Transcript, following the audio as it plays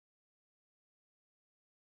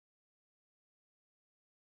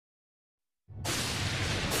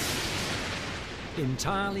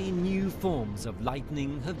Entirely new forms of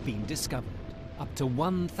lightning have been discovered, up to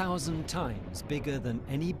 1,000 times bigger than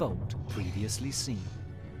any bolt previously seen.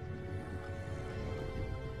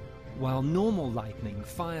 While normal lightning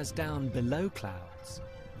fires down below clouds,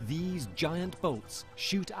 these giant bolts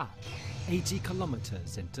shoot up 80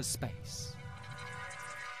 kilometers into space.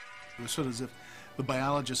 It was sort of as if the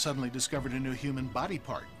biologist suddenly discovered a new human body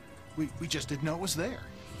part. We just didn't know it was there.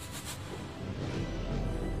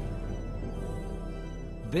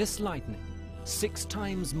 This lightning, 6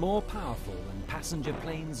 times more powerful than passenger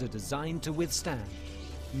planes are designed to withstand,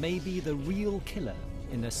 may be the real killer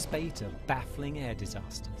in a spate of baffling air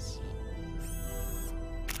disasters.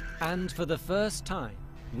 And for the first time,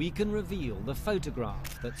 we can reveal the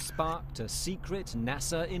photograph that sparked a secret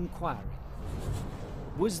NASA inquiry.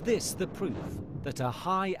 Was this the proof that a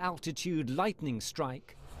high-altitude lightning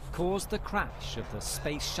strike caused the crash of the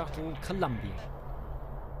space shuttle Columbia?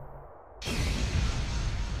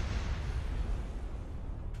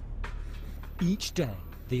 Each day,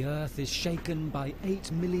 the Earth is shaken by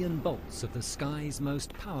 8 million bolts of the sky's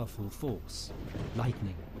most powerful force,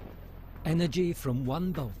 lightning. Energy from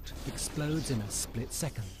one bolt explodes in a split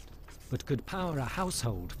second, but could power a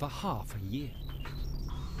household for half a year.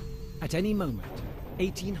 At any moment,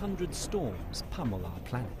 1,800 storms pummel our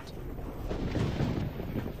planet.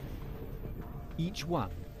 Each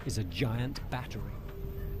one is a giant battery.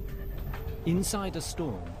 Inside a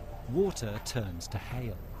storm, water turns to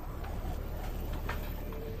hail.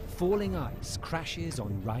 Falling ice crashes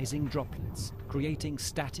on rising droplets, creating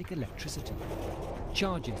static electricity.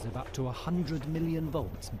 Charges of up to 100 million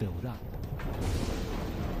volts build up.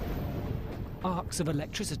 Arcs of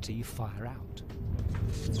electricity fire out.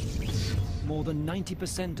 More than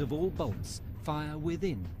 90% of all bolts fire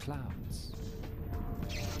within clouds.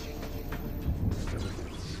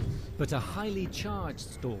 But a highly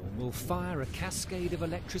charged storm will fire a cascade of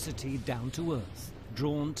electricity down to Earth,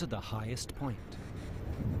 drawn to the highest point.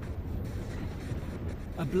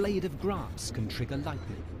 A blade of grass can trigger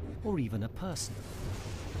lightning, or even a person.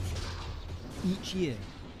 Each year,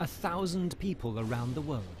 1,000 people around the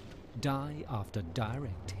world die after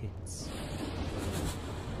direct hits.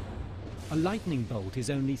 A lightning bolt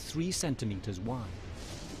is only 3 centimeters wide,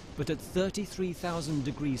 but at 33,000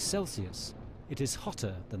 degrees Celsius, it is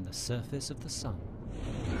hotter than the surface of the sun.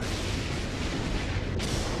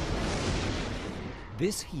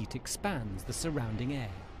 This heat expands the surrounding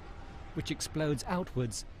air, which explodes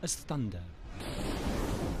outwards as thunder.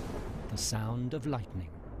 The sound of lightning.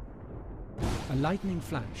 A lightning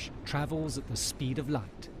flash travels at the speed of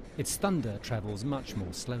light. Its thunder travels much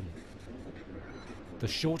more slowly. The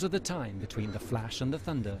shorter the time between the flash and the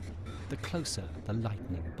thunder, the closer the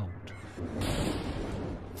lightning bolt.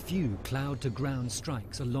 Few cloud-to-ground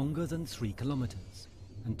strikes are longer than 3 kilometers,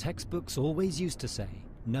 and textbooks always used to say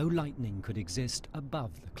no lightning could exist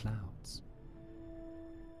above the clouds.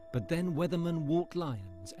 But then weatherman Walt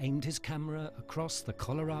Lyons aimed his camera across the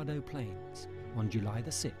Colorado Plains on July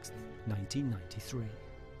the 6th, 1993.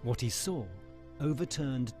 What he saw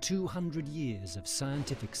overturned 200 years of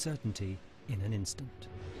scientific certainty in an instant.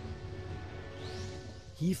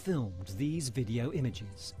 He filmed these video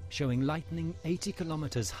images showing lightning 80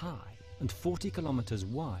 kilometers high and 40 kilometers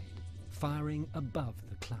wide, firing above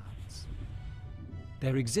the clouds.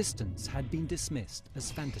 Their existence had been dismissed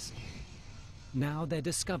as fantasy. Now their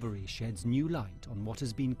discovery sheds new light on what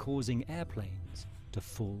has been causing airplanes to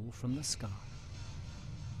fall from the sky.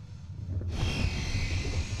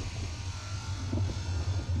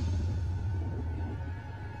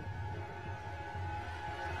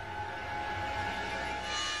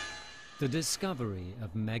 The discovery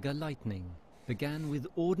of megalightning began with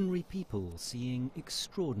ordinary people seeing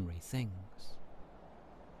extraordinary things.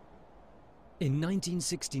 In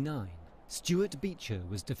 1969, Stuart Beecher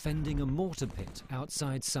was defending a mortar pit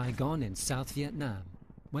outside Saigon in South Vietnam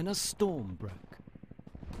when a storm broke.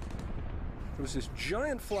 There was this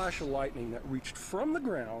giant flash of lightning that reached from the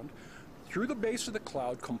ground through the base of the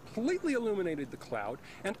cloud, completely illuminated the cloud,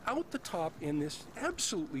 and out the top in this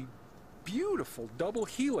absolutely beautiful double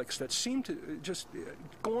helix that seemed to just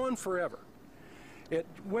go on forever. It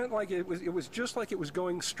went like it was just like it was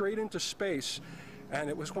going straight into space, and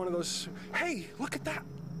it was one of those, hey, look at that!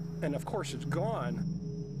 And of course it's gone.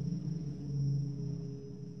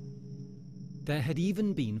 There had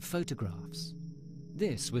even been photographs.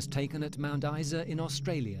 This was taken at Mount Isa in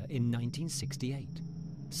Australia in 1968.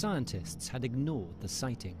 Scientists had ignored the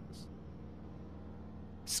sightings.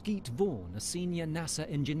 Skeet Vaughan, a senior NASA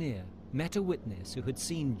engineer, met a witness who had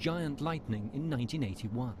seen giant lightning in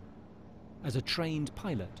 1981. As a trained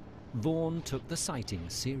pilot, Vaughan took the sighting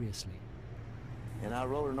seriously. And I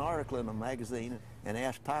wrote an article in a magazine and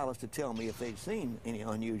asked pilots to tell me if they'd seen any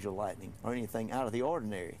unusual lightning or anything out of the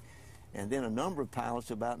ordinary. And then a number of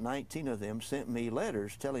pilots, about 19 of them, sent me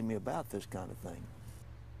letters telling me about this kind of thing.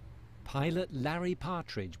 Pilot Larry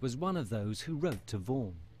Partridge was one of those who wrote to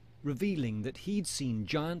Vaughan, revealing that he'd seen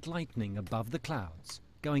giant lightning above the clouds,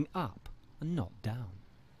 going up and not down.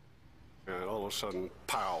 And all of a sudden,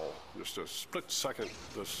 pow, just a split second,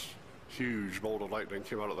 this huge bolt of lightning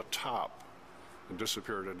came out of the top and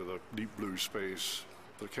disappeared into the deep blue space.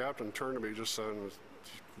 The captain turned to me just then,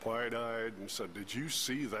 wide-eyed, and said, "Did you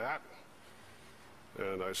see that?"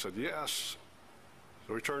 And I said, "Yes."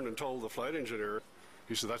 So we turned and told the flight engineer.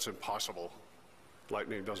 He said, "That's impossible.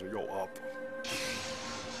 Lightning doesn't go up."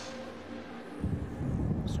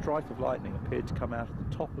 A strike of lightning appeared to come out of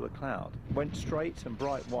the top of the cloud, went straight and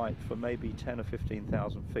bright white for maybe 10 or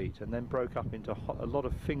 15,000 feet, and then broke up into a lot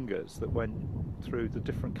of fingers that went through the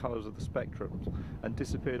different colors of the spectrum and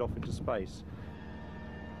disappeared off into space.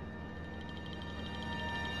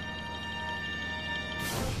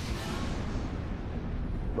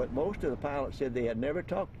 But most of the pilots said they had never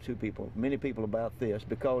talked to many people about this,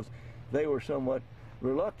 because they were somewhat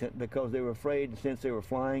reluctant, because they were afraid, since they were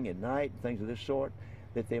flying at night and things of this sort,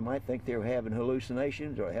 that they might think they were having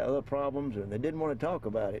hallucinations or had other problems, and they didn't want to talk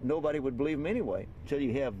about it. Nobody would believe them anyway, until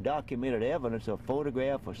you have documented evidence, a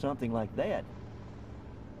photograph or something like that.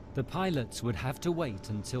 The pilots would have to wait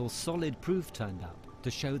until solid proof turned up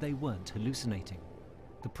to show they weren't hallucinating.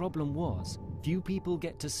 The problem was, few people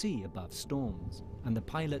get to see above storms, and the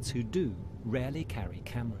pilots who do rarely carry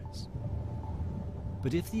cameras.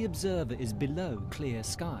 But if the observer is below clear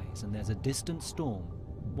skies and there's a distant storm,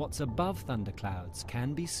 what's above thunderclouds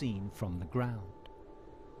can be seen from the ground.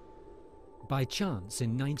 By chance,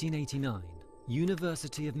 in 1989,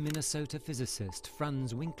 University of Minnesota physicist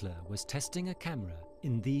Franz Winkler was testing a camera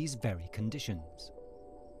in these very conditions.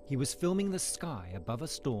 He was filming the sky above a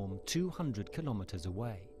storm 200 kilometers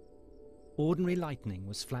away. Ordinary lightning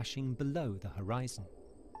was flashing below the horizon.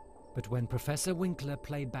 But when Professor Winkler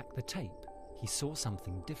played back the tape, he saw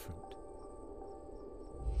something different.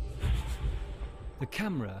 The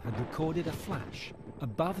camera had recorded a flash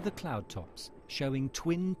above the cloud tops, showing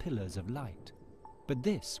twin pillars of light. But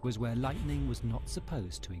this was where lightning was not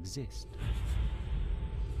supposed to exist.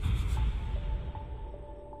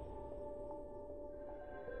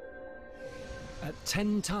 At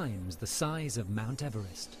 10 times the size of Mount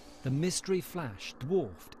Everest, the mystery flash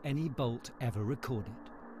dwarfed any bolt ever recorded.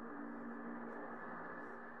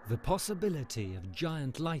 The possibility of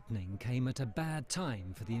giant lightning came at a bad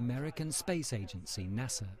time for the American space agency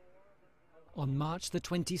NASA. On March the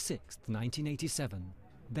 26th, 1987,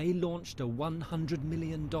 they launched a $100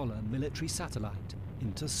 million military satellite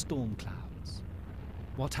into storm clouds.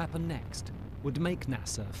 What happened next would make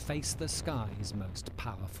NASA face the sky's most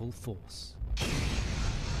powerful force.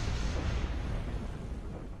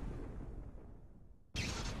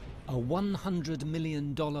 A $100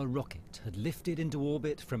 million rocket had lifted into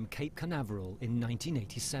orbit from Cape Canaveral in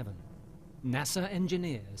 1987. NASA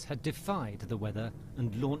engineers had defied the weather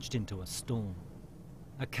and launched into a storm.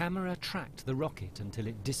 A camera tracked the rocket until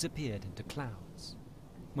it disappeared into clouds.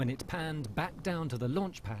 When it panned back down to the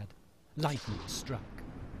launch pad, lightning struck.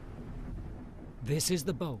 This is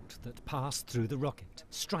the bolt that passed through the rocket,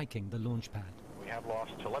 striking the launch pad. We have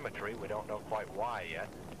lost telemetry. We don't know quite why yet.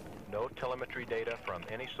 No telemetry data from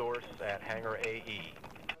any source at Hangar AE.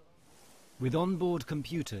 With onboard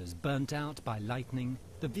computers burnt out by lightning,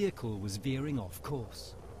 the vehicle was veering off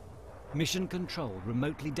course. Mission Control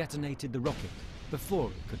remotely detonated the rocket before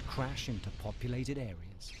it could crash into populated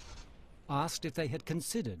areas. Asked if they had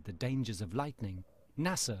considered the dangers of lightning,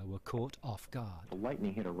 NASA were caught off guard. The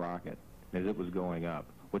lightning hit a rocket as it was going up.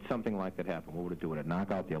 Would something like that happen? What would it do? Would it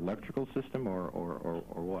knock out the electrical system or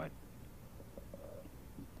what?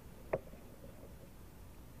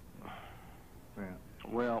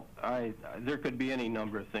 Well, there could be any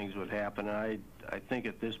number of things would happen. I think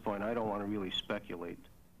at this point I don't want to really speculate.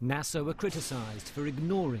 NASA were criticized for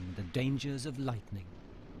ignoring the dangers of lightning.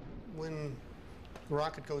 When the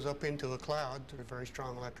rocket goes up into a cloud, there are very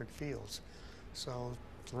strong electric fields. So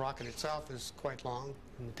the rocket itself is quite long,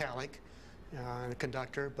 metallic, and a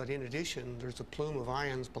conductor, but in addition, there's a plume of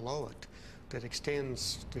ions below it that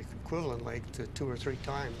extends the equivalent length to 2 or 3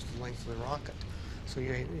 times the length of the rocket. So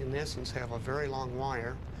you, in essence, have a very long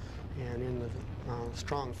wire, and in the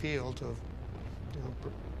strong field of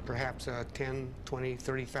perhaps 10, 20,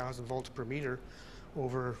 30,000 volts per meter,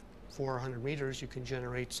 over 400 meters, you can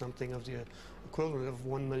generate something of the equivalent of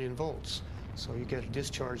 1 million volts. So you get a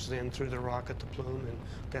discharge then through the rocket, the plume, and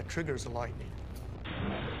that triggers the lightning.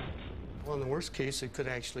 Well, in the worst case, it could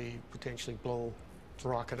actually potentially blow the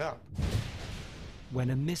rocket up. When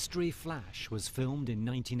a mystery flash was filmed in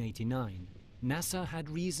 1989, NASA had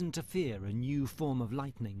reason to fear a new form of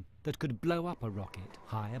lightning that could blow up a rocket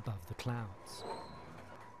high above the clouds.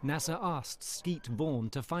 NASA asked Skeet Vaughn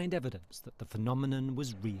to find evidence that the phenomenon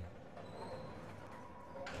was real.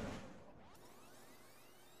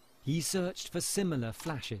 He searched for similar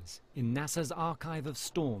flashes in NASA's archive of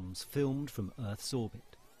storms filmed from Earth's orbit.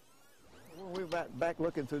 When we were back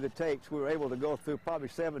looking through the tapes, we were able to go through probably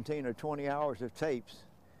 17 or 20 hours of tapes.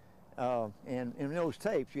 And in those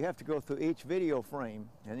tapes, you have to go through each video frame,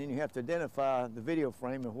 and then you have to identify the video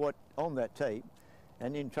frame and what on that tape,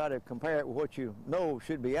 and then try to compare it with what you know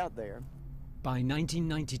should be out there. By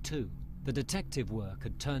 1992, the detective work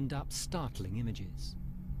had turned up startling images.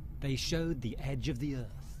 They showed the edge of the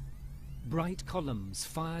Earth. Bright columns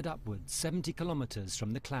fired upwards 70 kilometers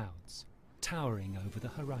from the clouds, towering over the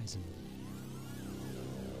horizon.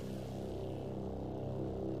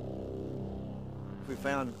 We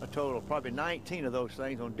found a total of probably 19 of those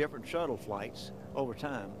things on different shuttle flights over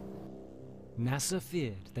time. NASA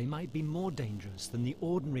feared they might be more dangerous than the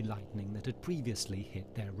ordinary lightning that had previously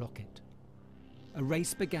hit their rocket. A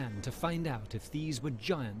race began to find out if these were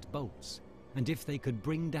giant bolts and if they could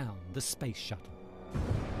bring down the space shuttle.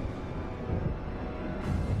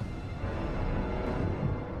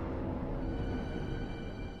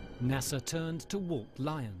 NASA turned to Walt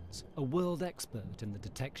Lyons, a world expert in the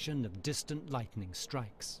detection of distant lightning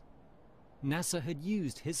strikes. NASA had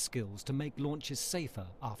used his skills to make launches safer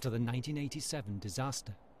after the 1987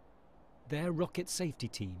 disaster. Their rocket safety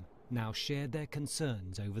team now shared their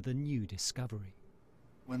concerns over the new discovery.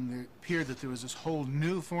 When it appeared that there was this whole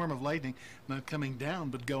new form of lightning, not coming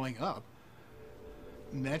down but going up,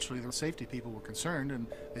 naturally the safety people were concerned, and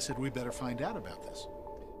they said, we better find out about this.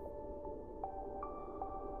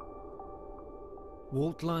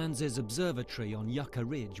 Walt Lyons' observatory on Yucca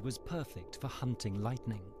Ridge was perfect for hunting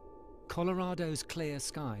lightning. Colorado's clear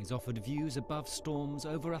skies offered views above storms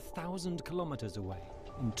over 1,000 kilometers away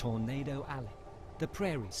in Tornado Alley, the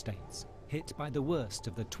prairie states hit by the worst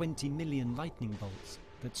of the 20 million lightning bolts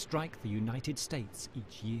that strike the United States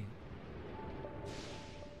each year.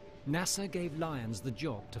 NASA gave Lyons the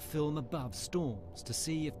job to film above storms to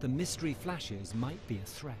see if the mystery flashes might be a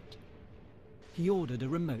threat. He ordered a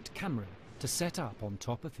remote camera to set up on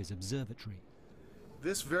top of his observatory.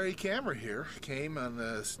 This very camera here came on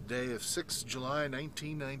the day of 6 July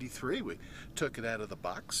 1993. We took it out of the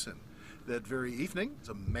box, and that very evening, there was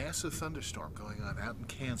a massive thunderstorm going on out in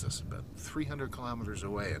Kansas, about 300 kilometers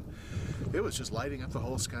away, and it was just lighting up the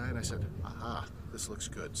whole sky, and I said, aha, this looks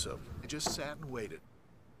good. So I just sat and waited.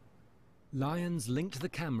 Lyons linked the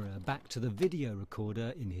camera back to the video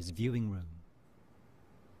recorder in his viewing room.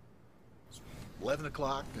 11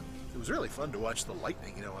 o'clock, and it was really fun to watch the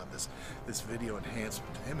lightning, on this video enhanced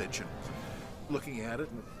image, and looking at it,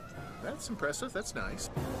 and that's impressive, that's nice.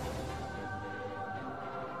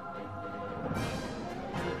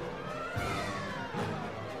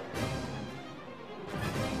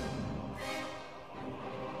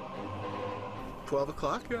 $12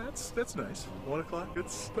 o'clock, yeah, that's nice. 1 o'clock,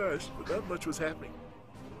 it's nice, but not much was happening.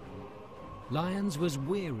 Lyons was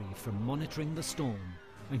weary from monitoring the storm,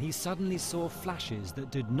 and he suddenly saw flashes that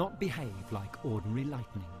did not behave like ordinary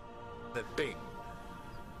lightning. That bing.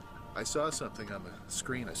 I saw something on the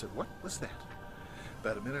screen. I said, what was that?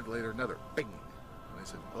 About a minute later, another bing. And I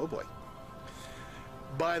said, oh boy.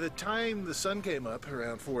 By the time the sun came up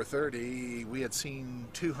around 4:30, we had seen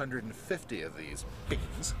 250 of these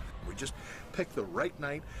bings. We just picked the right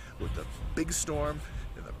night with the big storm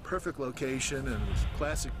in the perfect location, and it was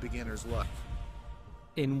classic beginner's luck.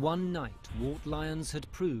 In one night, Walt Lyons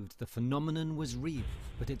had proved the phenomenon was real,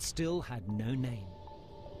 but it still had no name.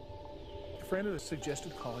 A friend had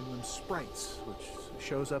suggested calling them sprites, which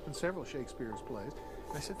shows up in several Shakespeare's plays.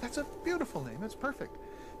 And I said, that's a beautiful name, that's perfect,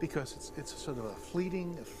 because it's sort of a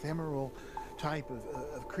fleeting, ephemeral type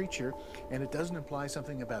of creature, and it doesn't imply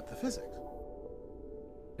something about the physics.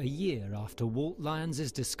 A year after Walt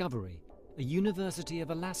Lyons' discovery, a University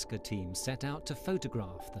of Alaska team set out to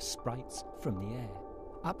photograph the sprites from the air,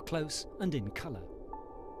 up close and in color.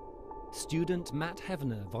 Student Matt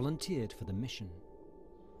Hevner volunteered for the mission.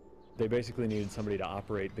 They basically needed somebody to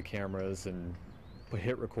operate the cameras and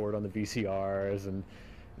hit record on the VCRs and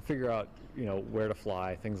figure out, where to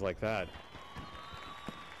fly, things like that.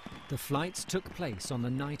 The flights took place on the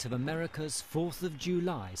night of America's 4th of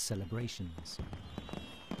July celebrations.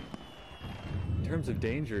 In terms of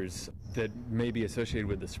dangers, that may be associated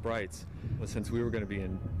with the sprites, since we were going to be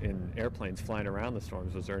in airplanes flying around the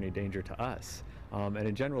storms, was there any danger to us? And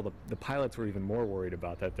in general, the pilots were even more worried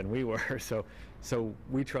about that than we were, so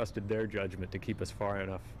we trusted their judgment to keep us far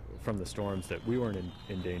enough from the storms that we weren't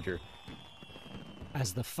in danger.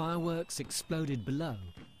 As the fireworks exploded below,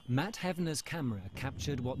 Matt Hevner's camera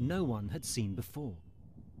captured what no one had seen before.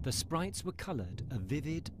 The sprites were colored a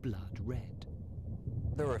vivid blood red.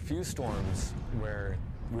 There were a few storms where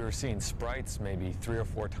we were seeing sprites maybe 3 or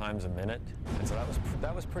 4 times a minute, and so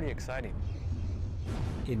that was pretty exciting.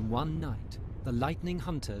 In one night, the lightning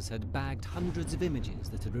hunters had bagged hundreds of images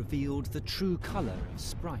that had revealed the true color of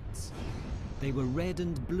sprites. They were red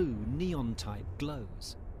and blue neon-type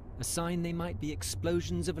glows, a sign they might be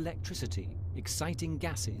explosions of electricity, exciting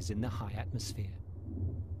gases in the high atmosphere.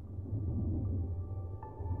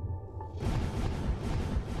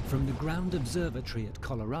 From the ground observatory at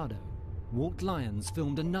Colorado, Walt Lyons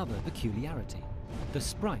filmed another peculiarity. The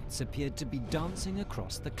sprites appeared to be dancing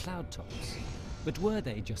across the cloud tops. But were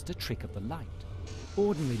they just a trick of the light?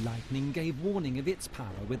 Ordinary lightning gave warning of its power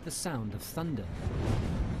with the sound of thunder.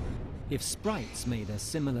 If sprites made a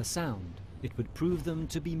similar sound, it would prove them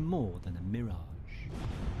to be more than a mirage.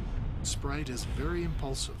 Sprite is very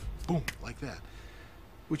impulsive, boom, like that,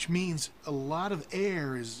 which means a lot of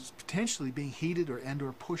air is potentially being heated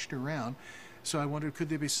or pushed around. So I wondered, could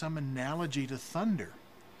there be some analogy to thunder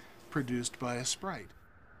produced by a sprite?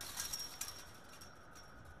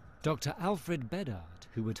 Dr. Alfred Bedard,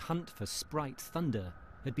 who would hunt for sprite thunder,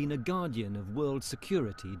 had been a guardian of world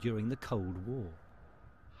security during the Cold War.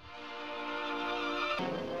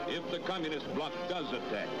 If the communist bloc does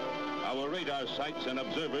attack, our radar sites and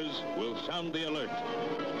observers will sound the alert.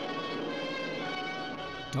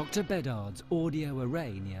 Dr. Bedard's audio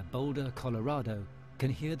array near Boulder, Colorado,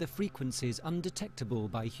 can hear the frequencies undetectable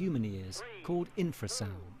by human ears called infrasound.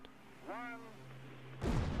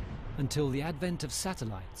 Until the advent of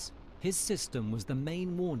satellites, his system was the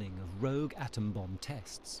main warning of rogue atom bomb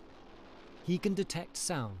tests. He can detect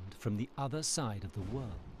sound from the other side of the world.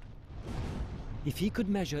 If he could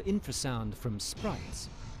measure infrasound from sprites,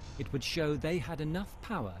 it would show they had enough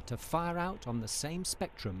power to fire out on the same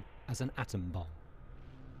spectrum as an atom bomb.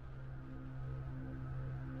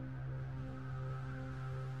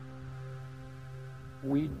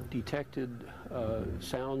 We detected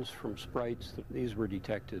sounds from sprites. These were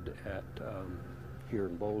detected at here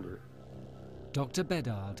in Boulder. Dr.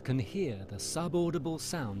 Bedard can hear the subaudible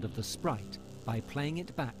sound of the sprite by playing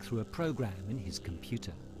it back through a program in his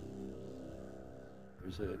computer.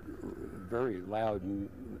 There's a very loud,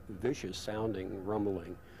 vicious sounding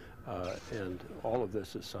rumbling, and all of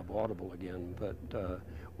this is subaudible again, but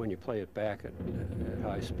when you play it back at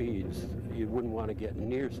high speeds, you wouldn't want to get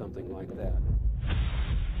near something like that.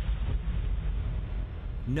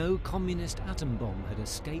 No communist atom bomb had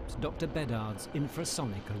escaped Dr. Bedard's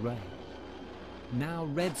infrasonic array. Now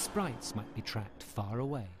red sprites might be tracked far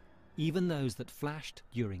away, even those that flashed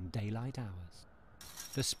during daylight hours.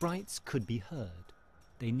 The sprites could be heard.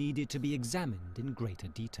 They needed to be examined in greater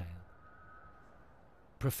detail.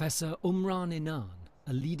 Professor Umran Inan,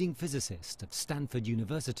 a leading physicist of Stanford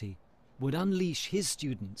University, would unleash his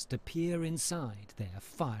students to peer inside their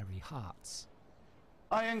fiery hearts.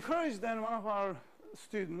 I encouraged then one of our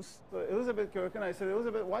students, Elizabeth Kirk, and I said,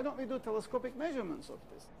 Elizabeth, why don't we do telescopic measurements of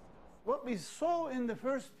this? What we saw in the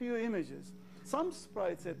first few images, some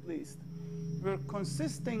sprites at least, were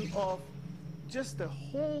consisting of just a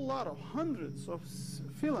whole lot of hundreds of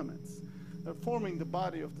filaments forming the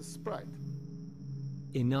body of the sprite.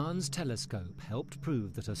 Inan's telescope helped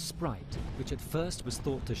prove that a sprite, which at first was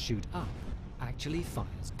thought to shoot up, actually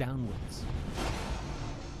fires downwards.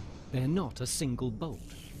 They're not a single bolt,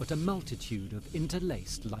 but a multitude of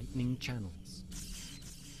interlaced lightning channels.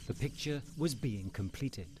 The picture was being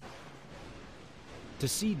completed. To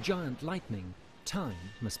see giant lightning, time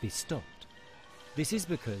must be stopped. This is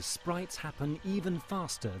because sprites happen even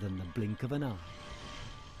faster than the blink of an eye.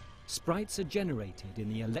 Sprites are generated in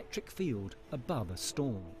the electric field above a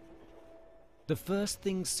storm. The first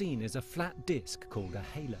thing seen is a flat disk called a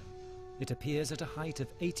halo. It appears at a height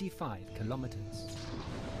of 85 kilometers.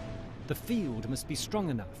 The field must be strong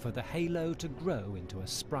enough for the halo to grow into a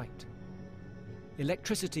sprite.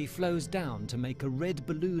 Electricity flows down to make a red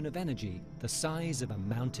balloon of energy the size of a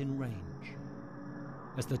mountain range.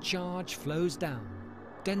 As the charge flows down,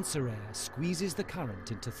 denser air squeezes the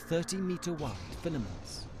current into 30-meter-wide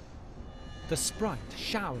filaments. The sprite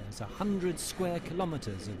showers 100 square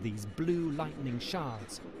kilometers of these blue lightning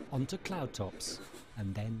shards onto cloud tops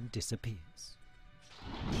and then disappears.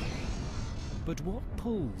 But what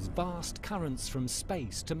pulls vast currents from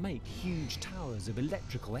space to make huge towers of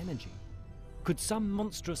electrical energy? Could some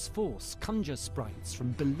monstrous force conjure sprites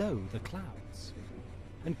from below the clouds?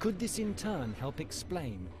 And could this in turn help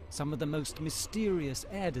explain some of the most mysterious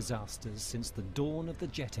air disasters since the dawn of the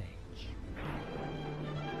jet age?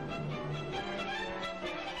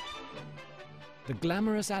 The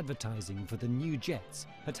glamorous advertising for the new jets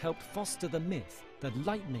had helped foster the myth that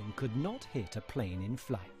lightning could not hit a plane in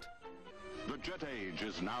flight. The jet age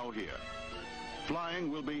is now here.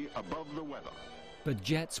 Flying will be above the weather. But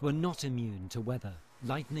jets were not immune to weather.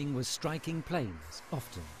 Lightning was striking planes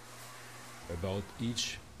often. About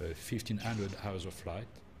each 1,500 hours of flight,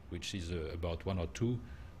 which is about 1 or 2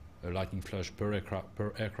 lightning flash per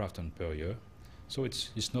aircraft and per year. So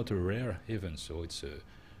it's not a rare event, so it's a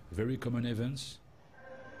very common event.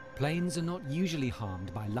 Planes are not usually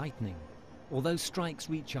harmed by lightning. Although strikes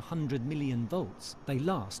reach 100 million volts, they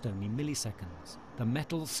last only milliseconds. The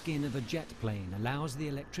metal skin of a jet plane allows the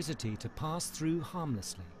electricity to pass through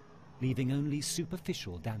harmlessly, leaving only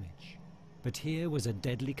superficial damage. But here was a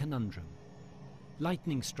deadly conundrum.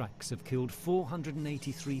 Lightning strikes have killed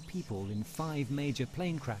 483 people in 5 major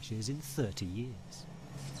plane crashes in 30 years.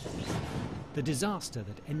 The disaster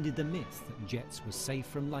that ended the myth that jets were safe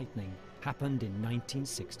from lightning happened in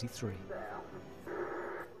 1963.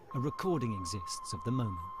 A recording exists of the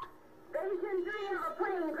moment. Station 3 of a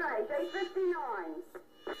plane crash, 8:59.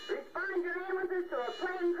 Respond your ambulances to a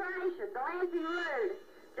plane crash at Delancey Road,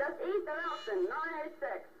 just east of Elton,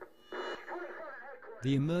 906.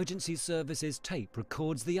 The emergency services tape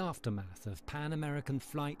records the aftermath of Pan American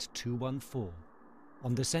Flight 214.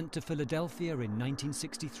 On descent to Philadelphia in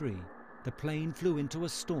 1963, the plane flew into a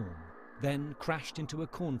storm, then crashed into a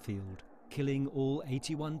cornfield, killing all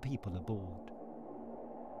 81 people aboard.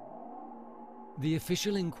 The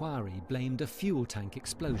official inquiry blamed a fuel tank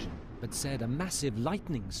explosion, but said a massive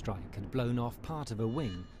lightning strike had blown off part of a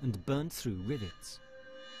wing and burnt through rivets.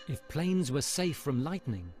 If planes were safe from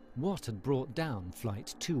lightning, what had brought down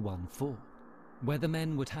Flight 214?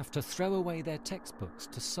 Weathermen would have to throw away their textbooks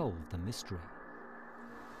to solve the mystery.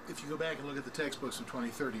 If you go back and look at the textbooks from 20,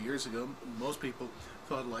 30 years ago, most people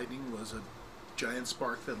thought lightning was a giant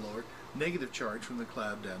spark that lowered negative charge from the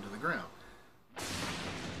cloud down to the ground.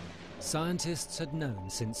 Scientists had known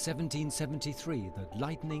since 1773 that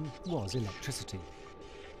lightning was electricity.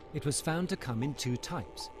 It was found to come in 2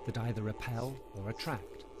 types that either repel or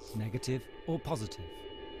attract, negative or positive.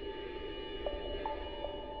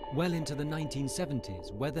 Well into the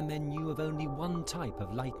 1970s, weathermen knew of only one type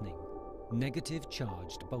of lightning, negative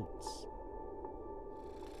charged bolts.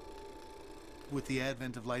 With the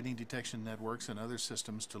advent of lightning detection networks and other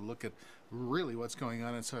systems to look at really what's going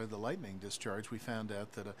on inside the lightning discharge, we found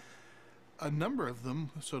out that a number of them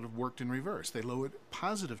sort of worked in reverse. They lowered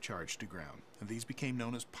positive charge to ground, and these became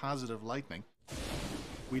known as positive lightning.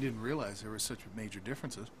 We didn't realize there were such major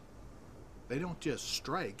differences. They don't just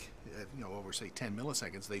strike, over, say, 10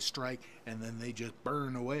 milliseconds. They strike, and then they just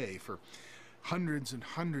burn away for hundreds and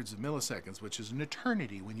hundreds of milliseconds, which is an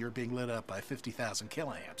eternity when you're being lit up by 50,000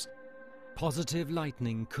 kiloamps. Positive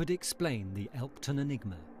lightning could explain the Elkton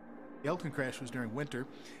enigma. The Elkton crash was during winter,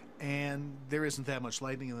 and there isn't that much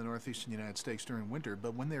lightning in the northeastern United States during winter,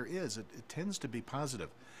 but when there is, it tends to be positive.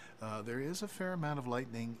 There is a fair amount of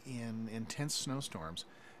lightning in intense snowstorms,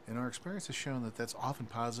 and our experience has shown that that's often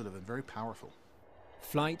positive and very powerful.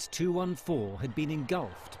 Flight 214 had been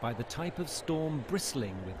engulfed by the type of storm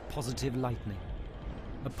bristling with positive lightning.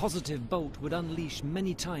 A positive bolt would unleash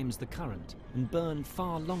many times the current and burn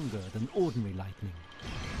far longer than ordinary lightning.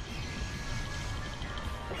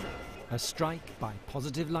 A strike by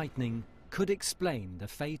positive lightning could explain the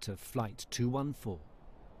fate of Flight 214.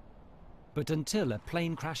 But until a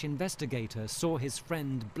plane crash investigator saw his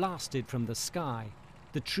friend blasted from the sky,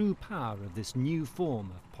 the true power of this new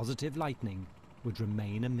form of positive lightning would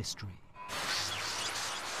remain a mystery.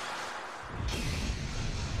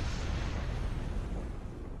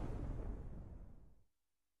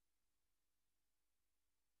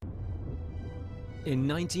 In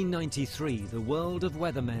 1993, the world of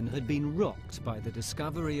weathermen had been rocked by the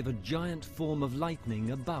discovery of a giant form of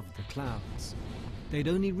lightning above the clouds. They'd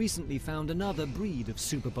only recently found another breed of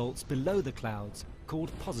superbolts below the clouds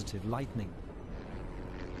called positive lightning.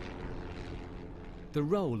 The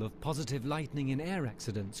role of positive lightning in air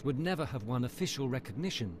accidents would never have won official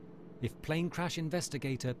recognition if plane crash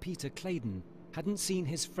investigator Peter Claydon hadn't seen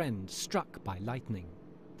his friend struck by lightning.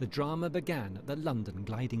 The drama began at the London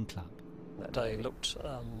Gliding Club. That day looked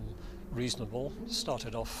reasonable. It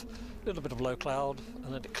started off a little bit of low cloud,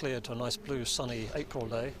 and then it cleared to a nice blue sunny April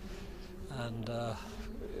day, and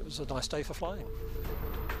it was a nice day for flying.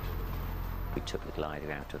 We took the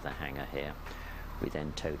glider out of the hangar here. We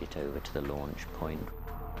then towed it over to the launch point.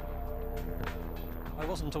 I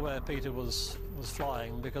wasn't aware Peter was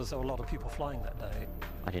flying because there were a lot of people flying that day.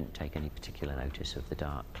 I didn't take any particular notice of the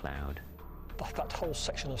dark cloud. That whole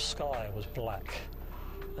section of sky was black,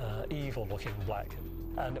 evil-looking black,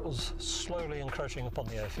 and it was slowly encroaching upon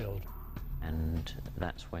the airfield. And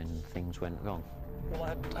that's when things went wrong.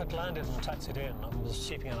 Well, I'd landed and taxied in and was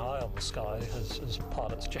keeping an eye on the sky, as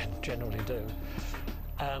pilots generally do.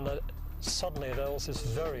 And suddenly there was this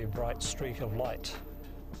very bright streak of light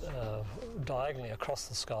diagonally across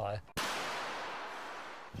the sky.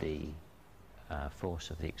 The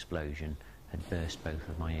force of the explosion had burst both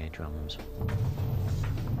of my eardrums.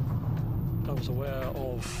 I was aware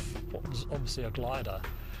of what was obviously a glider,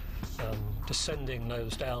 descending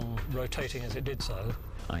nose down, rotating as it did so.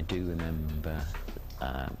 I do remember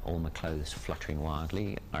all my clothes fluttering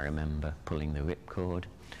wildly. I remember pulling the ripcord,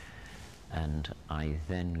 and I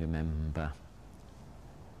then remember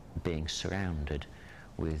being surrounded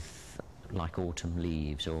with, like autumn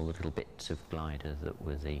leaves, all the little bits of glider that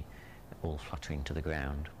were all fluttering to the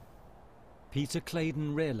ground. Peter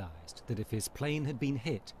Claydon realised that if his plane had been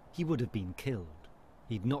hit, he would have been killed.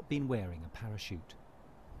 He'd not been wearing a parachute.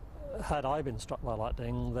 Had I been struck by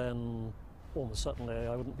lightning, then almost certainly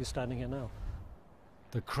I wouldn't be standing here now.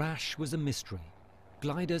 The crash was a mystery.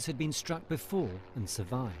 Gliders had been struck before and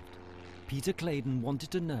survived. Peter Claydon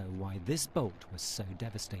wanted to know why this bolt was so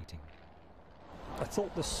devastating. I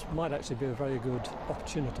thought this might actually be a very good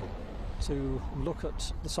opportunity to look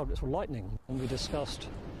at the subject of lightning, and we discussed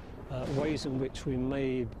ways in which we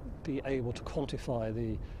may be able to quantify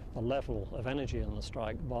the level of energy in the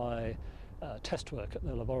strike by test work at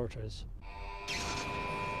their laboratories.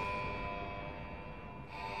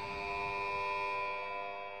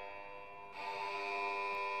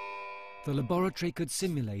 The laboratory could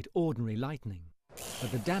simulate ordinary lightning,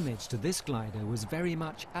 but the damage to this glider was very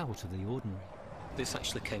much out of the ordinary. This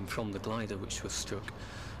actually came from the glider which was struck,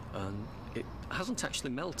 and it hasn't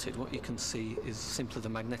actually melted. What you can see is simply the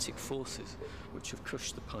magnetic forces which have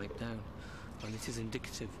crushed the pipe down, and it is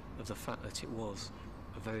indicative of the fact that it was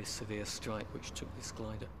a very severe strike which took this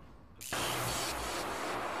glider.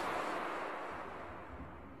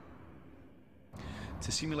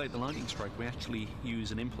 To simulate the lightning strike, we actually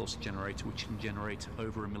use an impulse generator which can generate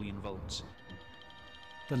over 1 million volts.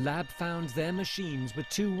 The lab found their machines were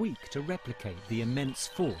too weak to replicate the immense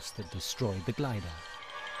force that destroyed the glider.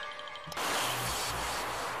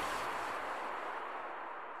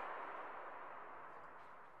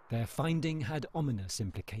 Their finding had ominous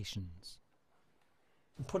implications.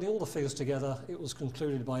 Putting all the figures together, it was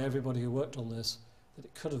concluded by everybody who worked on this that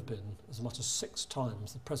it could have been as much as 6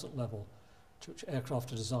 times the present level to which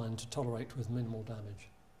aircraft are designed to tolerate with minimal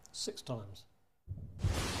damage. 6 times.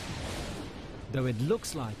 Though it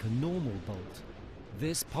looks like a normal bolt,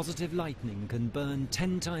 this positive lightning can burn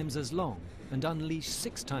 10 times as long and unleash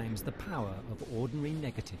 6 times the power of ordinary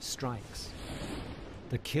negative strikes.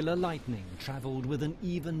 The killer lightning travelled with an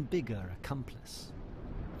even bigger accomplice.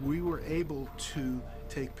 We were able to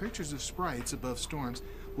take pictures of sprites above storms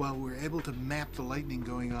while we were able to map the lightning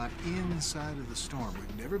going on inside of the storm.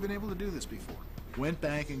 We've never been able to do this before. Went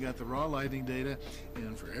back and got the raw lightning data,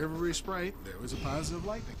 and for every sprite, there was a positive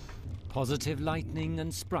lightning. Positive lightning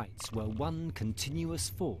and sprites were one continuous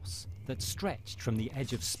force that stretched from the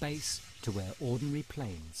edge of space to where ordinary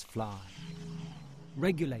planes fly.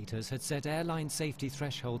 Regulators had set airline safety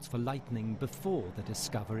thresholds for lightning before the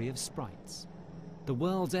discovery of sprites. The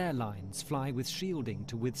world's airlines fly with shielding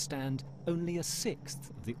to withstand only 1/6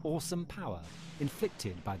 of the awesome power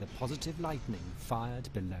inflicted by the positive lightning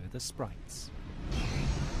fired below the sprites.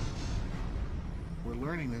 We're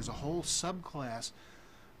learning there's a whole subclass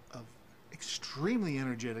of extremely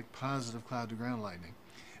energetic positive cloud-to-ground lightning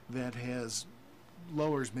that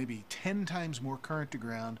lowers maybe 10 times more current to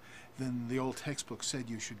ground than the old textbook said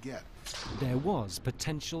you should get. There was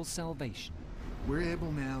potential salvation. We're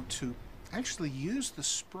able now to actually use the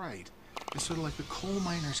sprite as sort of like the coal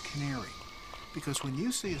miner's canary, because when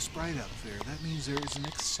you see a sprite up there, that means there is an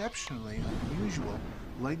exceptionally unusual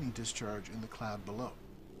lightning discharge in the cloud below.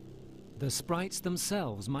 The sprites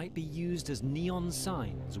themselves might be used as neon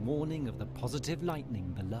signs warning of the positive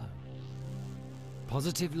lightning below.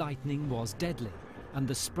 Positive lightning was deadly, and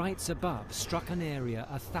the sprites above struck an area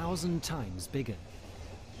 1,000 times bigger.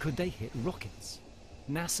 Could they hit rockets?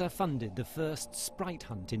 NASA funded the first sprite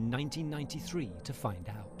hunt in 1993 to find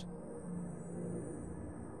out.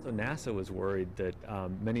 So NASA was worried that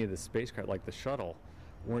many of the spacecraft, like the shuttle,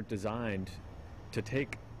 weren't designed to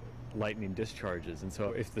take lightning discharges. And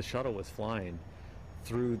so if the shuttle was flying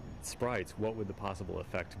through sprites, what would the possible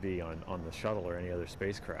effect be on the shuttle or any other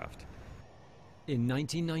spacecraft? In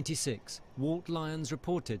 1996, Walt Lyons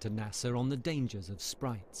reported to NASA on the dangers of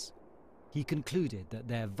sprites. He concluded that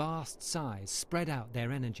their vast size spread out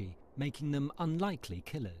their energy, making them unlikely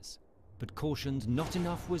killers, but cautioned not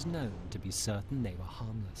enough was known to be certain they were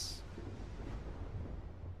harmless.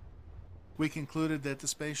 We concluded that the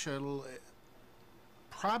space shuttle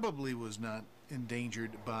probably was not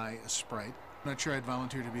endangered by a sprite. I'm not sure I'd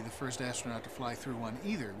volunteer to be the first astronaut to fly through one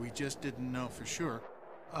either. We just didn't know for sure.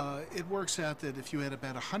 It works out that if you had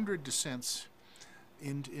about 100 descents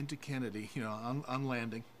into Kennedy, on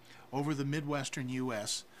landing, over the Midwestern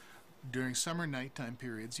U.S. during summer nighttime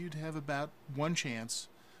periods, you'd have about one chance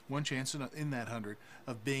in that 100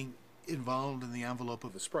 of being involved in the envelope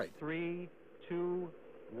of a sprite. 3, 2,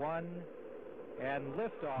 1, and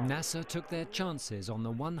liftoff. NASA took their chances on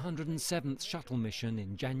the 107th shuttle mission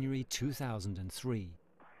in January 2003.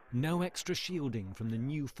 No extra shielding from the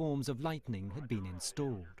new forms of lightning had been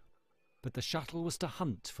installed, but the shuttle was to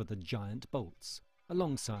hunt for the giant bolts,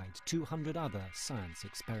 alongside 200 other science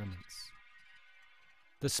experiments.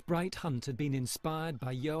 The sprite hunt had been inspired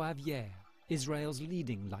by Yoav Yair, Israel's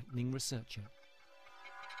leading lightning researcher.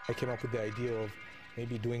 I came up with the idea of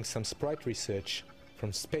maybe doing some sprite research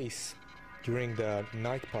from space during the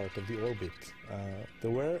night part of the orbit.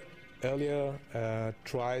 There were earlier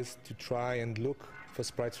tries to try and look for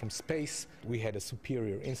sprites from space. We had a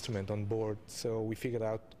superior instrument on board, so we figured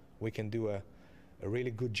out we can do a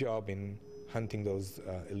really good job in hunting those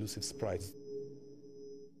elusive sprites.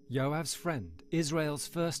 Yoav's friend, Israel's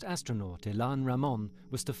first astronaut, Ilan Ramon,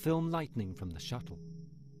 was to film lightning from the shuttle.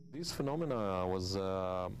 This phenomena was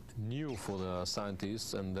new for the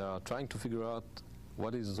scientists, and they are trying to figure out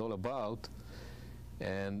what it is all about.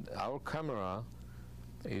 And our camera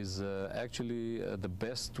is actually the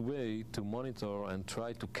best way to monitor and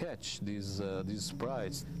try to catch these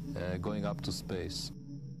sprites going up to space.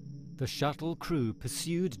 The shuttle crew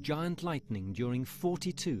pursued giant lightning during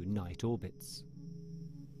 42 night orbits.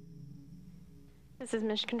 This is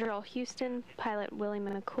Mission Control Houston, pilot William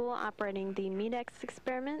McCool operating the MEDEX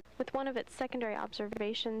experiment, with one of its secondary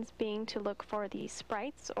observations being to look for the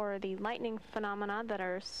sprites, or the lightning phenomena that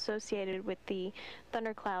are associated with the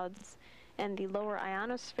thunderclouds and the lower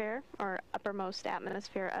ionosphere, or uppermost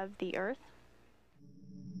atmosphere of the Earth.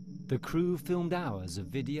 The crew filmed hours of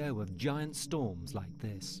video of giant storms like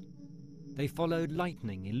this. They followed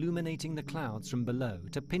lightning illuminating the clouds from below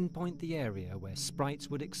to pinpoint the area where sprites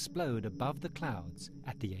would explode above the clouds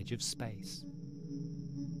at the edge of space.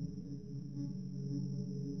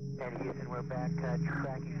 And Houston, we're back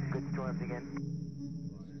tracking good storms again.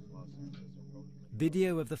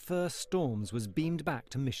 Video of the first storms was beamed back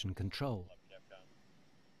to Mission Control.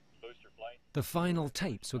 The final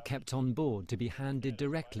tapes were kept on board to be handed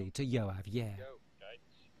directly to Yoav Yair.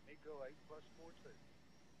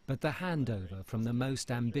 But the handover from the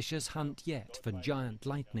most ambitious hunt yet for giant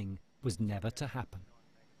lightning was never to happen.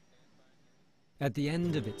 At the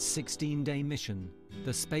end of its 16-day mission,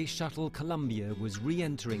 the Space Shuttle Columbia was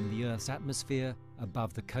re-entering the Earth's atmosphere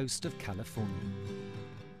above the coast of California.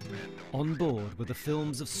 On board were the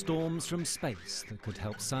films of storms from space that could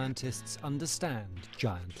help scientists understand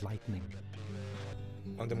giant lightning.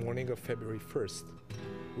 On the morning of February 1st,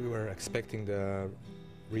 we were expecting the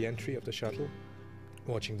re-entry of the shuttle,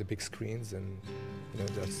 watching the big screens and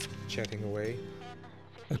just chatting away.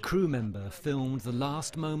 A crew member filmed the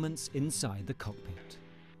last moments inside the cockpit.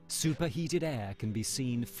 Superheated air can be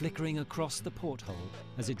seen flickering across the porthole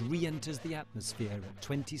as it re-enters the atmosphere at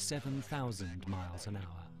 27,000 miles an hour.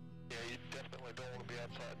 Yeah, you definitely don't want to be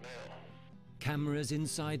outside now. Cameras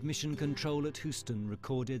inside Mission Control at Houston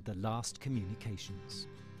recorded the last communications.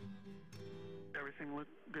 Everything looked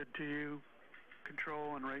good to you?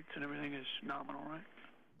 Control and rates and everything is nominal, right?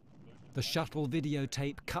 The shuttle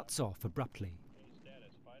videotape cuts off abruptly.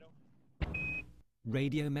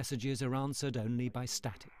 Radio messages are answered only by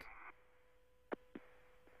static.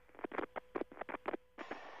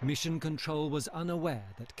 Mission Control was unaware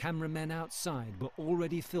that cameramen outside were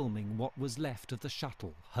already filming what was left of the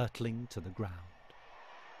shuttle hurtling to the ground.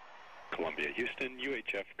 Columbia, Houston,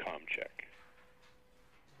 UHF comm check.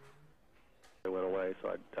 It went away,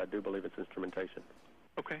 so I do believe it's instrumentation.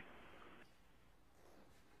 Okay.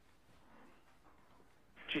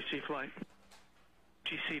 GC flight.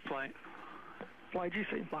 GC flight. Fly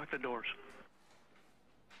GC. Lock the doors.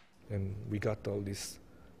 And we got all this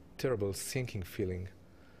terrible sinking feeling,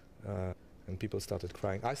 and people started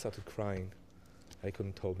crying. I started crying. I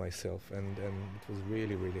couldn't hold myself, and it was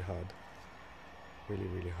really, really hard. Really,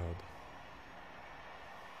 really hard.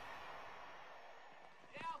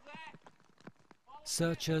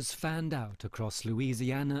 Searchers fanned out across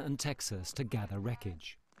Louisiana and Texas to gather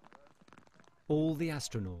wreckage. all the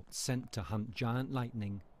astronauts sent to hunt giant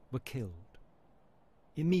lightning were killed.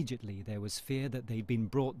 Immediately there was fear that they'd been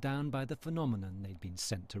brought down by the phenomenon they'd been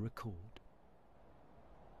sent to record.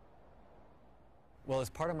 Well, as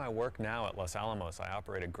part of my work now at Los Alamos, I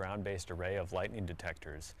operate a ground-based array of lightning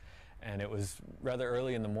detectors. And it was rather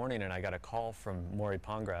early in the morning, and I got a call from Maury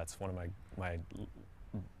Pongratz, one of my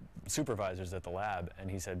supervisors at the lab, and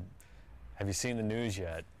he said, "Have you seen the news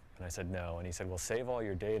yet?" And I said, "No." And he said, "Well, save all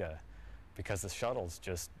your data, because the shuttles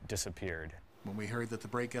just disappeared." When we heard that the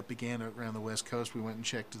breakup began around the West Coast, we went and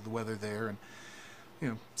checked the weather there, and, you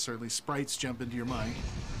know, certainly sprites jump into your mind.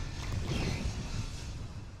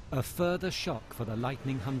 A further shock for the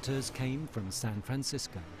lightning hunters came from San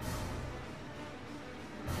Francisco.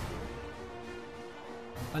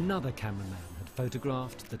 Another cameraman had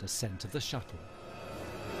photographed the descent of the shuttle.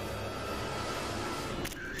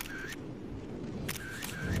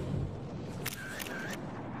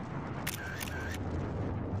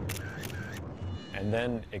 And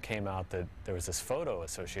then it came out that there was this photo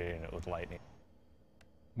associating it with lightning.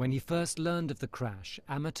 When he first learned of the crash,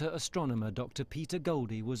 amateur astronomer Dr. Peter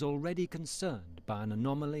Goldie was already concerned by an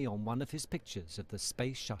anomaly on one of his pictures of the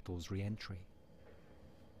space shuttle's re-entry.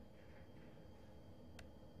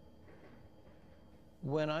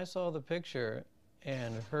 When I saw the picture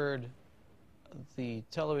and heard the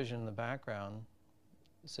television in the background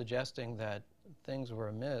suggesting that things were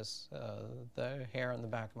amiss, the hair on the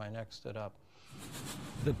back of my neck stood up.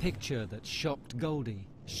 The picture that shocked Goldie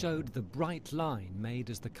showed the bright line made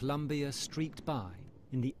as the Columbia streaked by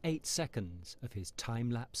in the 8 seconds of his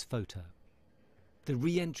time-lapse photo. The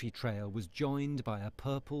re-entry trail was joined by a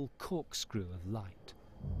purple corkscrew of light.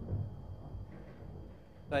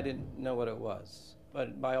 I didn't know what it was,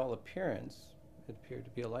 but by all appearance, it appeared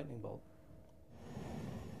to be a lightning bolt.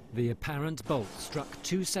 The apparent bolt struck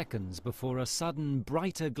 2 seconds before a sudden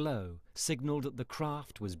brighter glow signaled that the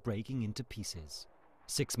craft was breaking into pieces.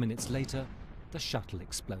 6 minutes later, the shuttle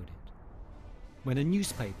exploded. When a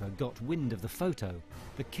newspaper got wind of the photo,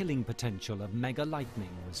 the killing potential of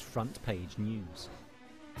Megalightning was front-page news.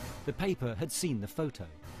 The paper had seen the photo,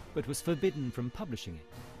 but was forbidden from publishing it.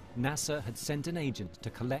 NASA had sent an agent to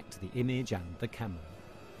collect the image and the camera.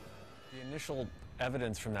 The initial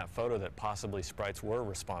evidence from that photo that possibly sprites were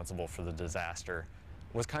responsible for the disaster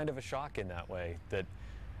was kind of a shock in that way, that,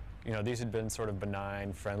 you know, these had been sort of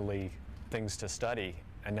benign, friendly things to study,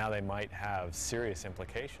 and now they might have serious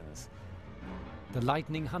implications. The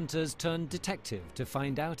lightning hunters turned detective to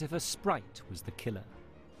find out if a sprite was the killer.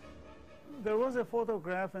 There was a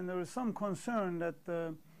photograph, and there was some concern that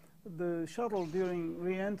the shuttle during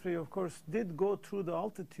re-entry, of course, did go through the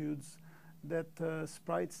altitudes that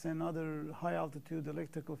sprites and other high-altitude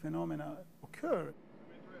electrical phenomena occur.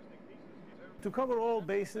 To cover all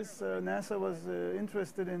bases, NASA was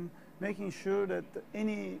interested in making sure that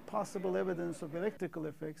any possible evidence of electrical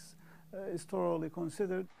effects is thoroughly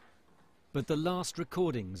considered. But the last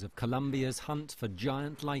recordings of Columbia's hunt for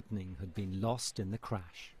giant lightning had been lost in the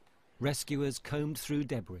crash. Rescuers combed through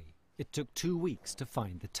debris. It took 2 weeks to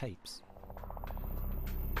find the tapes.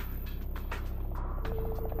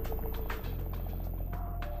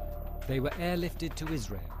 They were airlifted to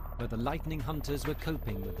Israel, where the lightning hunters were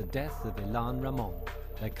coping with the death of Ilan Ramon,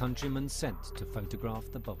 their countryman sent to photograph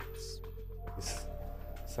the bolts. This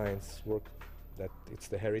science work, that it's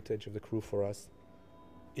the heritage of the crew for us.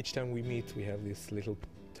 Each time we meet, we have these little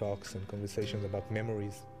talks and conversations about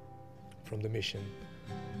memories from the mission,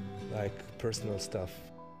 like personal stuff.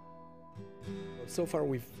 So far,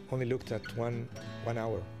 we've only looked at one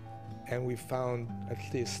hour, and we found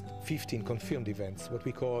at least 15 confirmed events, what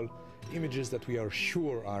we call images that we are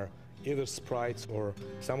sure are either sprites or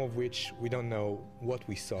some of which we don't know what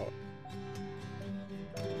we saw.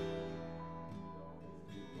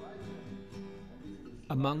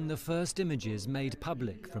 Among the first images made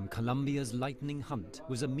public from Columbia's lightning hunt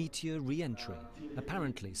was a meteor re-entry,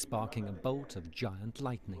 apparently sparking a bolt of giant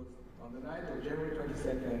lightning. On the night of January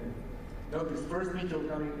 22nd, notice first meteor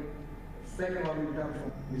coming, second one will come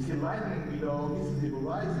from. We see lightning below, this is the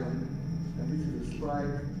horizon, and this is the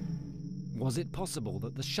sprite. Was it possible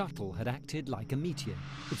that the shuttle had acted like a meteor,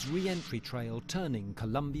 its re-entry trail turning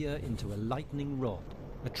Columbia into a lightning rod,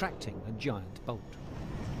 attracting a giant bolt?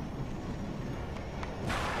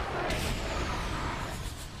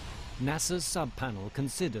 NASA's sub-panel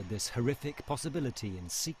considered this horrific possibility in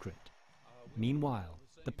secret. Meanwhile,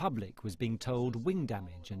 the public was being told wing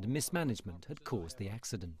damage and mismanagement had caused the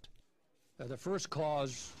accident. The first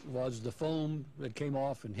cause was the foam that came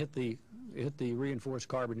off and hit the reinforced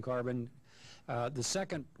carbon-carbon. The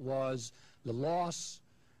second was the loss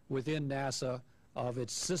within NASA of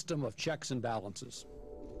its system of checks and balances.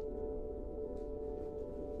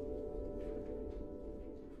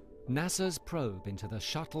 NASA's probe into the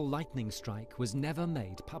shuttle lightning strike was never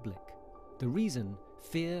made public. The reason,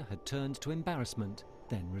 fear had turned to embarrassment,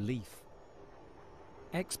 then relief.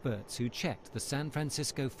 Experts who checked the San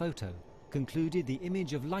Francisco photo concluded the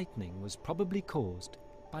image of lightning was probably caused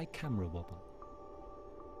by camera wobble.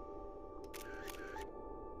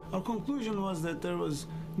 Our conclusion was that there was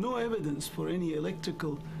no evidence for any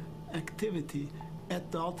electrical activity at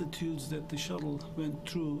the altitudes that the shuttle went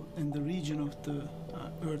through and the region of the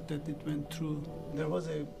Earth that it went through. There was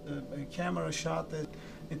a camera shot that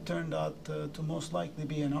it turned out to most likely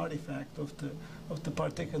be an artifact of the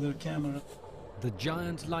particular camera. The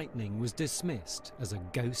giant lightning was dismissed as a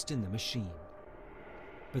ghost in the machine.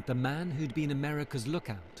 But the man who'd been America's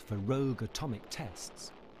lookout for rogue atomic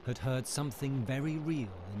tests had heard something very real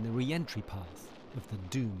in the re-entry path of the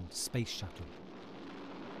doomed space shuttle.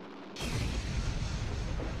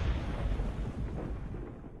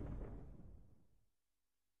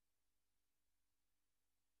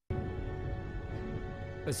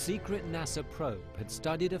 A secret NASA probe had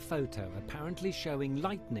studied a photo apparently showing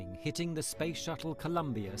lightning hitting the space shuttle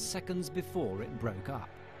Columbia seconds before it broke up.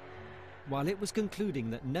 While it was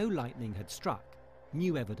concluding that no lightning had struck,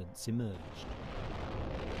 new evidence emerged.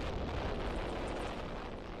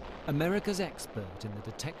 America's expert in the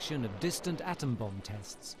detection of distant atom bomb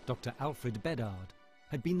tests, Dr. Alfred Bedard,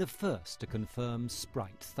 had been the first to confirm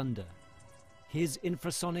Sprite thunder. His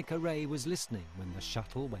infrasonic array was listening when the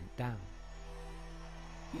shuttle went down.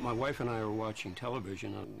 My wife and I were watching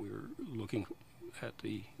television, and we were looking at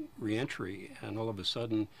the reentry, and all of a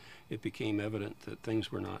sudden it became evident that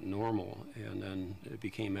things were not normal, and then it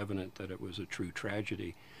became evident that it was a true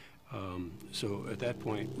tragedy. So at that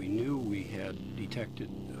point we knew we had detected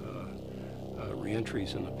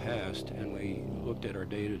reentries in the past, and we looked at our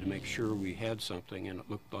data to make sure we had something, and it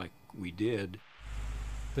looked like we did.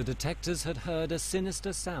 The detectors had heard a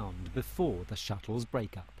sinister sound before the shuttle's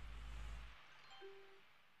breakup.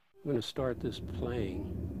 I'm going to start this playing.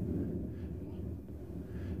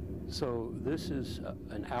 So this is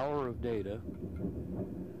an hour of data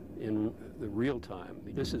in the real time.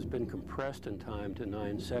 This has been compressed in time to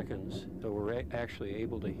 9 seconds, so we're actually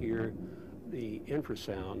able to hear the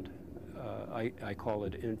infrasound. I call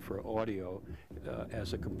it infra audio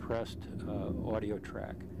as a compressed audio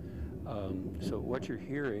track. So what you're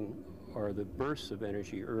hearing are the bursts of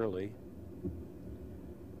energy early.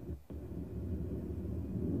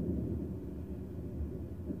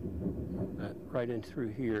 Right in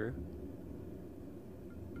through here.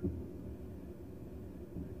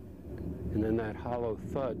 And then that hollow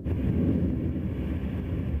thud.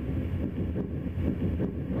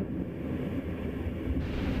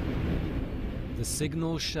 The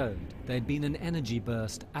signal showed there'd been an energy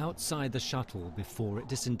burst outside the shuttle before it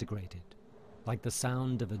disintegrated, like the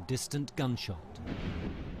sound of a distant gunshot.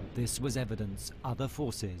 This was evidence other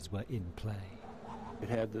forces were in play. It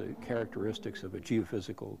had the characteristics of a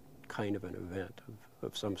geophysical kind of an event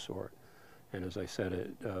of some sort. And as I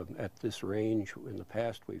said, at this range, in the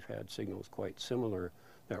past, we've had signals quite similar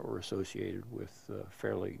that were associated with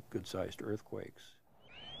fairly good-sized earthquakes.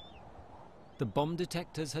 The bomb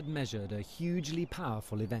detectors had measured a hugely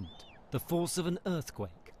powerful event, the force of an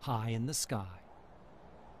earthquake high in the sky.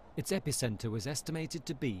 Its epicenter was estimated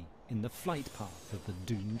to be in the flight path of the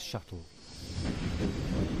doomed shuttle.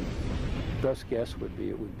 Best guess would be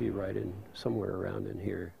it would be right in somewhere around in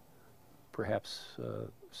here. Perhaps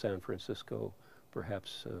San Francisco,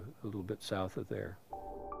 perhaps a little bit south of there.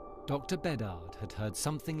 Dr. Bedard had heard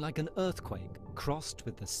something like an earthquake crossed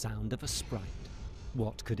with the sound of a Sprite.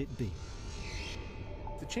 What could it be?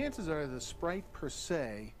 The chances are the Sprite per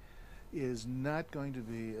se is not going to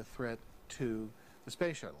be a threat to the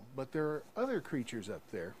space shuttle, but there are other creatures up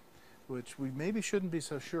there which we maybe shouldn't be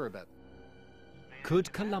so sure about.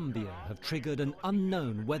 Could Columbia have triggered an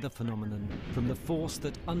unknown weather phenomenon from the force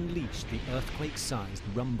that unleashed the earthquake-sized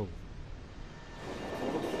rumble?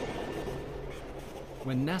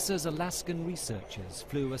 When NASA's Alaskan researchers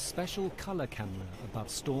flew a special color camera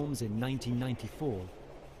above storms in 1994,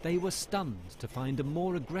 they were stunned to find a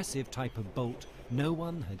more aggressive type of bolt no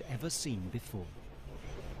one had ever seen before.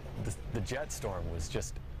 The jet storm was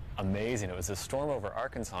just amazing. It was a storm over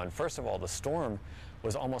Arkansas, and first of all, the storm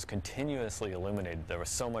was almost continuously illuminated. There was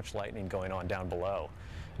so much lightning going on down below.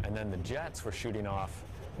 And then the jets were shooting off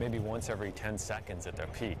maybe once every 10 seconds at their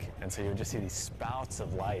peak. And so you would just see these spouts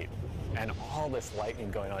of light and all this lightning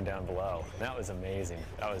going on down below. And that was amazing.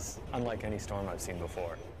 That was unlike any storm I've seen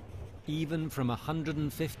before. Even from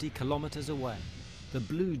 150 kilometers away, the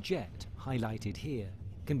blue jet, highlighted here,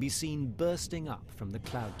 can be seen bursting up from the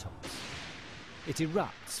cloud tops. It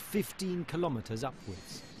erupts 15 kilometers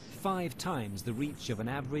upwards, 5 times the reach of an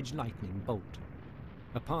average lightning bolt.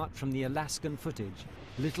 Apart from the Alaskan footage,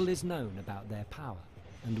 little is known about their power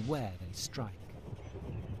and where they strike.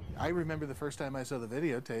 I remember the first time I saw the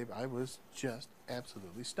videotape, I was just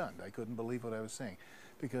absolutely stunned. I couldn't believe what I was seeing,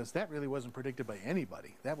 because that really wasn't predicted by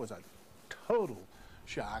anybody. That was a total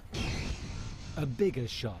shock. A bigger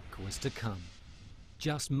shock was to come.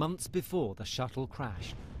 Just months before the shuttle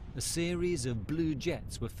crashed, a series of blue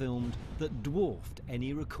jets were filmed that dwarfed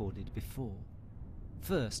any recorded before.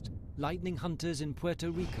 First, lightning hunters in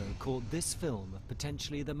Puerto Rico called this film of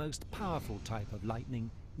potentially the most powerful type of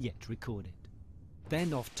lightning yet recorded.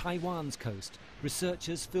 Then off Taiwan's coast,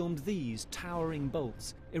 researchers filmed these towering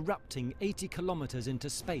bolts erupting 80 kilometers into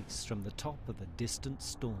space from the top of a distant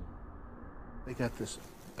storm. They got this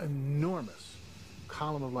enormous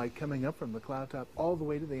column of light coming up from the cloud top all the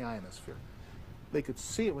way to the ionosphere. They could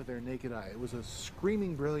see it with their naked eye. It was a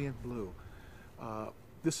screaming brilliant blue.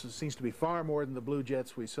 This seems to be far more than the blue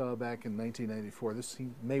jets we saw back in 1994. This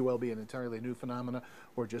may well be an entirely new phenomena,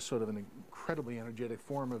 or just sort of an incredibly energetic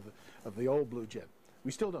form of the old blue jet.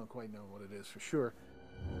 We still don't quite know what it is for sure.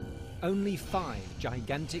 Only 5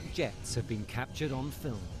 gigantic jets have been captured on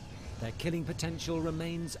film. Their killing potential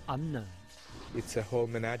remains unknown. It's a whole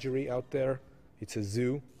menagerie out there. It's a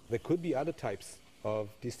zoo. There could be other types of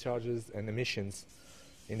discharges and emissions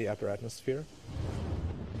in the upper atmosphere.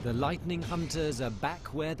 The lightning hunters are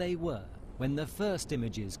back where they were when the first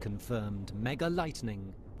images confirmed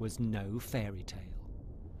Megalightning was no fairy tale.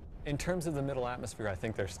 In terms of the middle atmosphere, I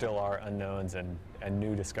think there still are unknowns and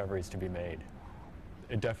new discoveries to be made.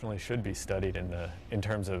 It definitely should be studied in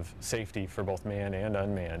terms of safety for both manned and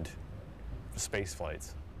unmanned space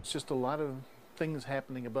flights. It's just a lot of things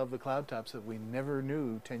happening above the cloud tops that we never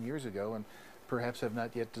knew 10 years ago and perhaps have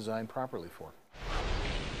not yet designed properly for.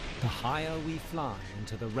 The higher we fly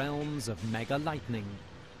into the realms of Megalightning,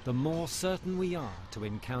 the more certain we are to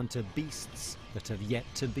encounter beasts that have yet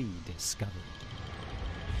to be discovered.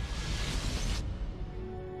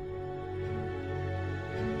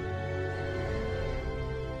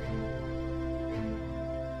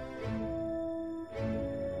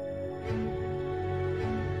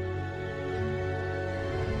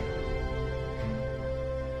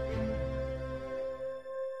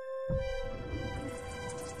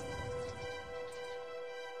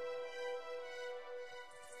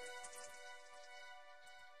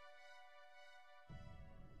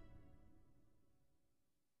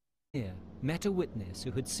 Here, met a witness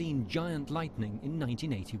who had seen giant lightning in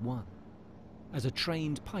 1981. As a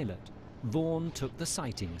trained pilot, Vaughan took the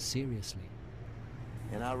sighting seriously.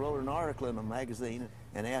 And I wrote an article in a magazine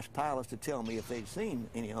and asked pilots to tell me if they'd seen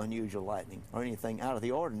any unusual lightning or anything out of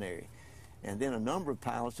the ordinary. And then a number of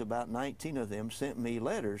pilots, about 19 of them, sent me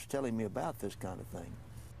letters telling me about this kind of thing.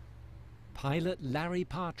 Pilot Larry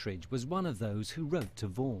Partridge was one of those who wrote to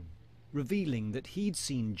Vaughan, revealing that he'd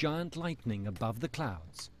seen giant lightning above the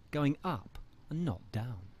clouds, going up and not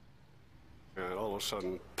down. And all of a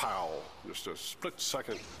sudden, pow, just a split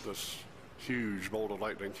second, this huge bolt of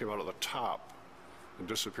lightning came out of the top and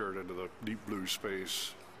disappeared into the deep blue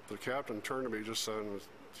space. The captain turned to me just then,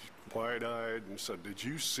 wide-eyed, and said, "Did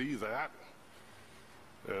you see that?"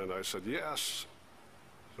 And I said, "Yes."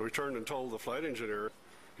 So he turned and told the flight engineer.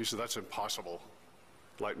 He said, "That's impossible.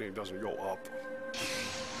 Lightning doesn't go up."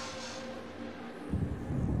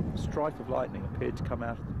 Strike of lightning appeared to come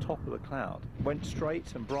out of the top of the cloud, went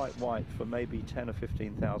straight and bright white for maybe 10 or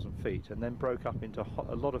 15,000 feet, and then broke up into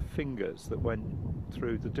a lot of fingers that went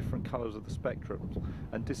through the different colors of the spectrum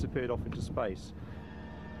and disappeared off into space.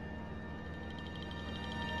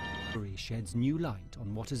 Sheds new light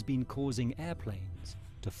on what has been causing airplanes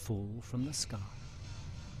to fall from the sky.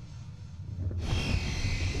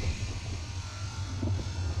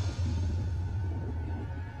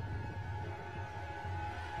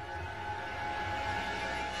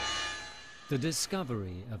 The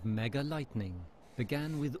discovery of Megalightning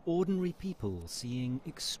began with ordinary people seeing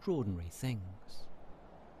extraordinary things.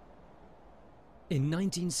 In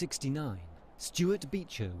 1969, Stuart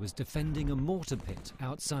Beecher was defending a mortar pit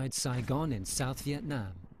outside Saigon in South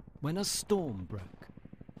Vietnam when a storm broke.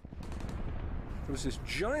 There was this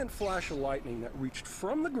giant flash of lightning that reached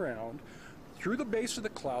from the ground through the base of the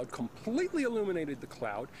cloud, completely illuminated the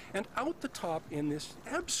cloud, and out the top in this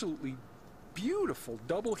absolutely beautiful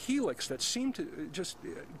double helix that seemed to just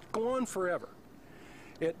go on forever.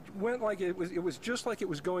 It went like it was just like it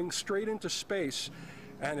was going straight into space,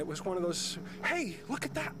 and it was one of those, "Hey, look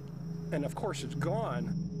at that!" And of course it's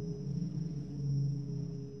gone.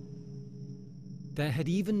 There had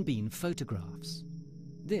even been photographs.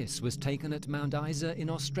 This was taken at Mount Isa in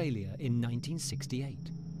Australia in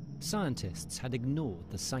 1968. scientists had ignored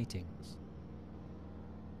the sightings.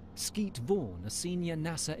 Skeet Vaughan, a senior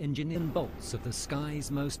NASA engineer, bolts of the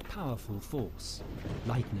sky's most powerful force,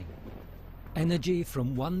 lightning. Energy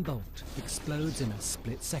from one bolt explodes in a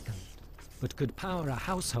split second, but could power a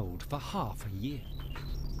household for half a year.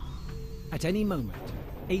 At any moment,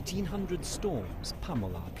 1,800 storms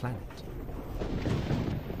pummel our planet.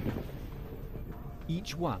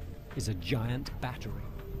 Each one is a giant battery.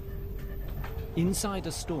 Inside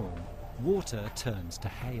a storm, water turns to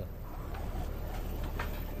hail.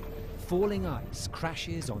 Falling ice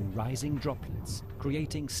crashes on rising droplets,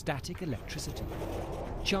 creating static electricity.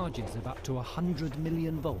 Charges of up to 100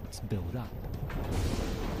 million volts build up.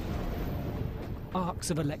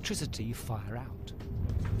 Arcs of electricity fire out.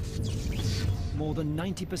 More than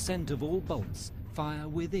 90% of all bolts fire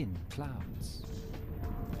within clouds.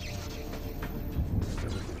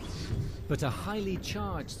 But a highly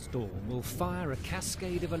charged storm will fire a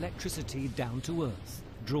cascade of electricity down to Earth,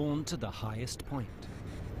 drawn to the highest point.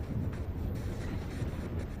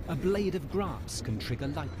 A blade of grass can trigger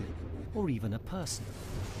lightning, or even a person.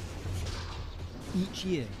 Each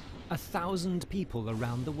year, 1,000 people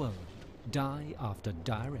around the world die after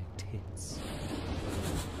direct hits.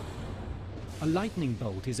 A lightning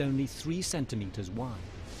bolt is only 3 centimeters wide,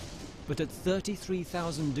 but at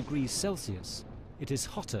 33,000 degrees Celsius, it is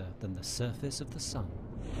hotter than the surface of the sun.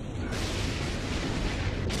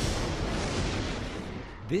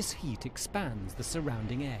 This heat expands the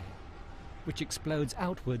surrounding air, which explodes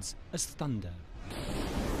outwards as thunder.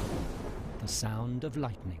 The sound of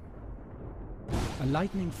lightning. A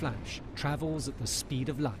lightning flash travels at the speed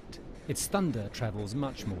of light. Its thunder travels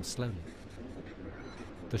much more slowly.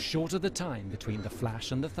 The shorter the time between the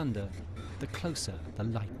flash and the thunder, the closer the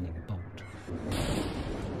lightning bolt.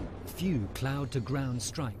 Few cloud-to-ground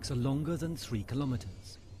strikes are longer than 3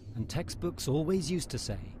 kilometers, and textbooks always used to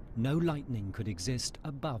say no lightning could exist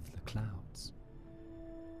above the clouds.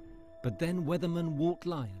 But then weatherman Walt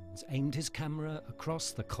Lyons aimed his camera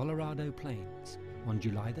across the Colorado Plains on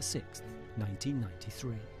July the 6th,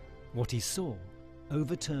 1993. What he saw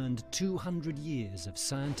overturned 200 years of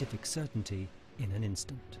scientific certainty in an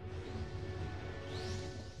instant.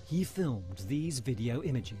 He filmed these video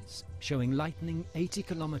images showing lightning 80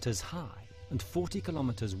 kilometers high and 40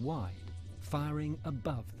 kilometers wide, firing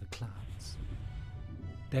above the clouds.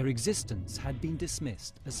 Their existence had been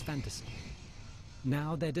dismissed as fantasy.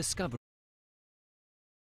 Now they're discovering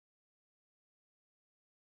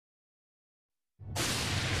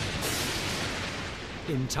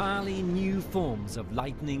entirely new forms of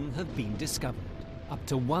lightning have been discovered, up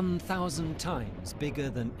to 1,000 times bigger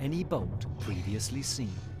than any bolt previously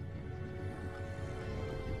seen.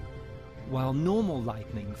 While normal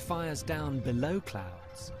lightning fires down below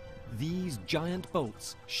clouds, these giant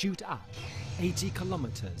bolts shoot up 80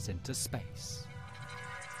 kilometers into space.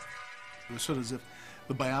 It was sort of as if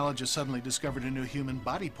the biologist suddenly discovered a new human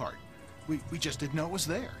body part. We just didn't know it was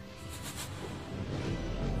there.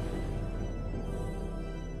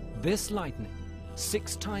 This lightning,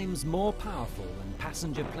 6 times more powerful than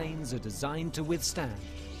passenger planes are designed to withstand,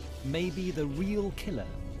 may be the real killer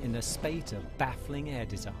in a spate of baffling air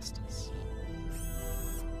disasters.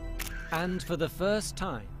 And for the first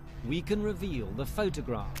time, we can reveal the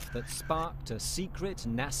photograph that sparked a secret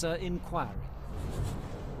NASA inquiry.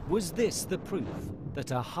 Was this the proof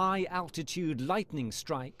that a high-altitude lightning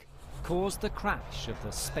strike caused the crash of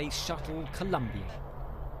the space shuttle Columbia?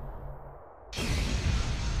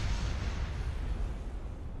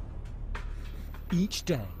 Each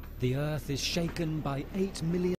day, the Earth is shaken by 8 million